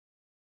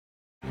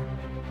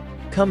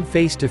Come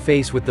face to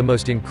face with the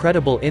most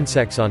incredible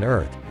insects on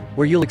Earth,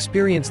 where you'll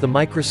experience the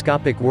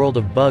microscopic world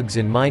of bugs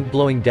in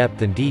mind-blowing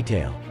depth and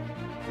detail.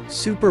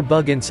 Super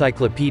Bug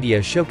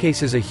Encyclopedia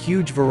showcases a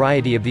huge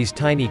variety of these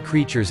tiny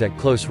creatures at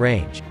close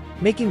range,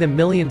 making them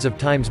millions of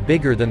times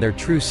bigger than their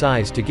true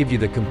size to give you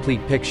the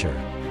complete picture.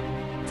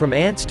 From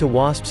ants to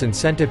wasps and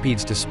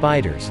centipedes to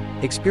spiders,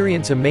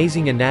 experience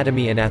amazing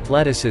anatomy and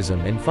athleticism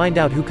and find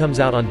out who comes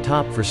out on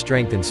top for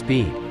strength and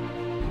speed.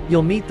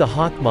 You'll meet the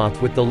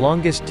hawkmoth with the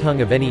longest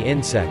tongue of any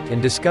insect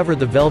and discover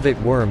the velvet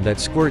worm that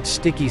squirts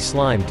sticky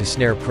slime to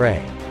snare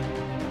prey.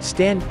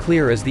 Stand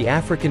clear as the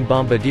African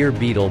bombardier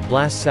beetle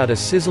blasts out a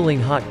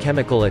sizzling hot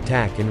chemical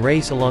attack and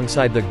race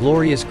alongside the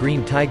glorious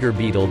green tiger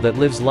beetle that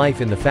lives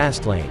life in the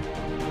fast lane.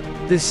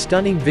 This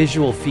stunning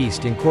visual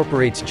feast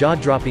incorporates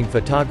jaw-dropping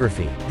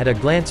photography,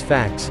 at-a-glance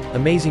facts,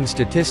 amazing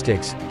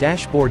statistics,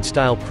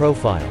 dashboard-style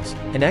profiles,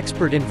 and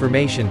expert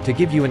information to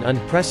give you an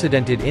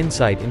unprecedented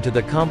insight into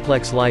the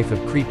complex life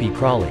of creepy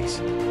crawlies.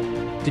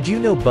 Did you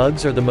know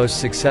bugs are the most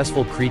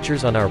successful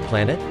creatures on our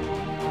planet?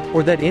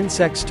 Or that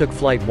insects took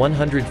flight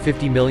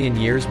 150 million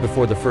years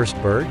before the first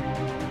bird?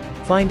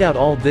 Find out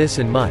all this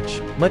and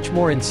much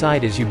more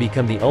inside as you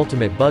become the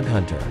ultimate bug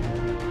hunter.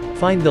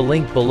 Find the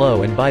link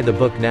below and buy the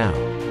book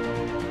now.